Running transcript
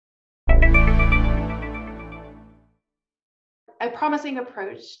a promising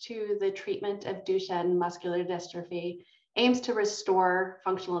approach to the treatment of Duchenne muscular dystrophy aims to restore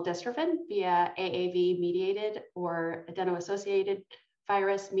functional dystrophin via AAV-mediated or adeno-associated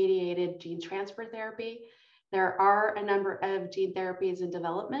virus-mediated gene transfer therapy. There are a number of gene therapies in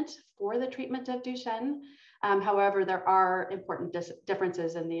development for the treatment of Duchenne. However, there are important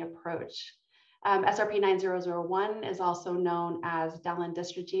differences in the approach. SRP-9001 is also known as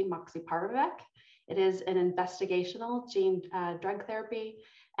delandistrogene moxeparvovec. It is an investigational gene drug therapy,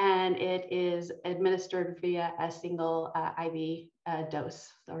 and it is administered via a single IV dose,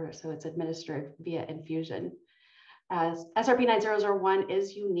 so it's administered via infusion. SRP-9001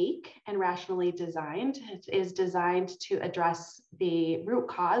 is unique and rationally designed. It is designed to address the root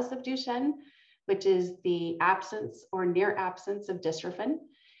cause of Duchenne, which is the absence or near absence of dystrophin.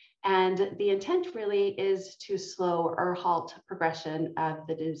 And the intent really is to slow or halt progression of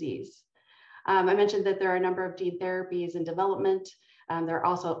the disease. I mentioned that there are a number of gene therapies in development. There are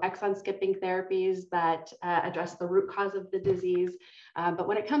also exon skipping therapies that address the root cause of the disease. But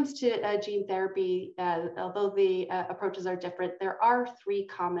when it comes to gene therapy, although the approaches are different, there are three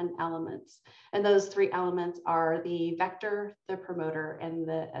common elements. And those three elements are the vector, the promoter, and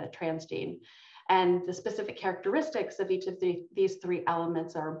the transgene. And the specific characteristics of each of these three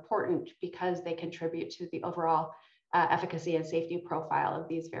elements are important because they contribute to the overall efficacy and safety profile of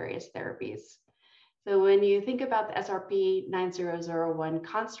these various therapies. So when you think about the SRP-9001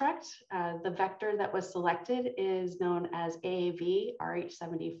 construct, the vector that was selected is known as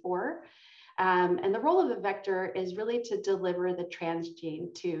AAV-RH74. And the role of the vector is really to deliver the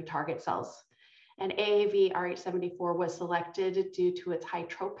transgene to target cells. And AAV-RH74 was selected due to its high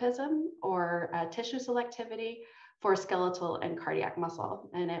tropism or tissue selectivity for skeletal and cardiac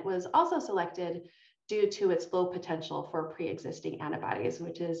muscle. And it was also selected due to its low potential for pre-existing antibodies,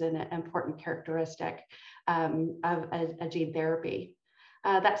 which is an important characteristic of a gene therapy.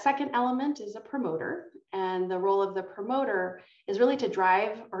 That second element is a promoter, and the role of the promoter is really to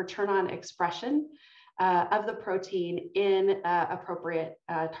drive or turn on expression of the protein in appropriate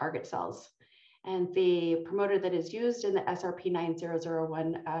target cells. And the promoter that is used in the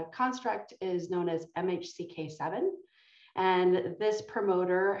SRP-9001 construct is known as MHCK7. And this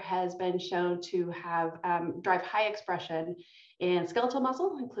promoter has been shown to have drive high expression in skeletal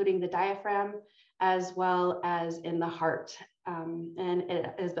muscle, including the diaphragm, as well as in the heart. And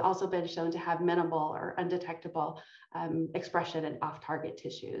it has also been shown to have minimal or undetectable expression in off-target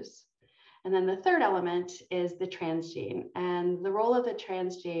tissues. And then the third element is the transgene. And the role of the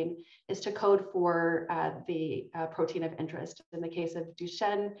transgene is to code for the protein of interest. In the case of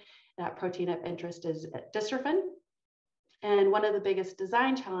Duchenne, that protein of interest is dystrophin. And one of the biggest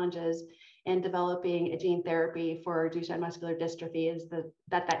design challenges in developing a gene therapy for Duchenne muscular dystrophy is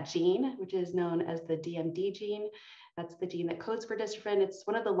that gene, which is known as the DMD gene, that's the gene that codes for dystrophin. It's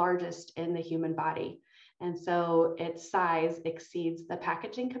one of the largest in the human body. And so its size exceeds the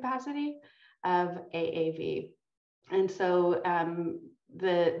packaging capacity of AAV. And so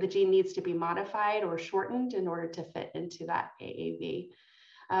the gene needs to be modified or shortened in order to fit into that AAV.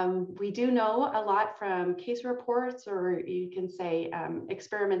 We do know a lot from case reports, or you can say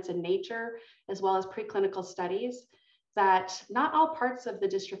experiments in nature, as well as preclinical studies, that not all parts of the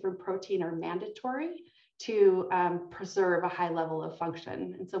dystrophin protein are mandatory to preserve a high level of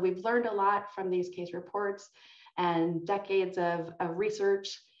function. And so we've learned a lot from these case reports and decades of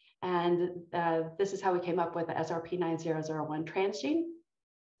research. And this is how we came up with the SRP-9001 transgene.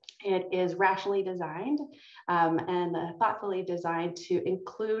 It is rationally designed and thoughtfully designed to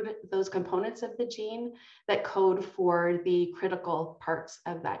include those components of the gene that code for the critical parts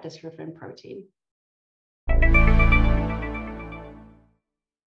of that dystrophin protein.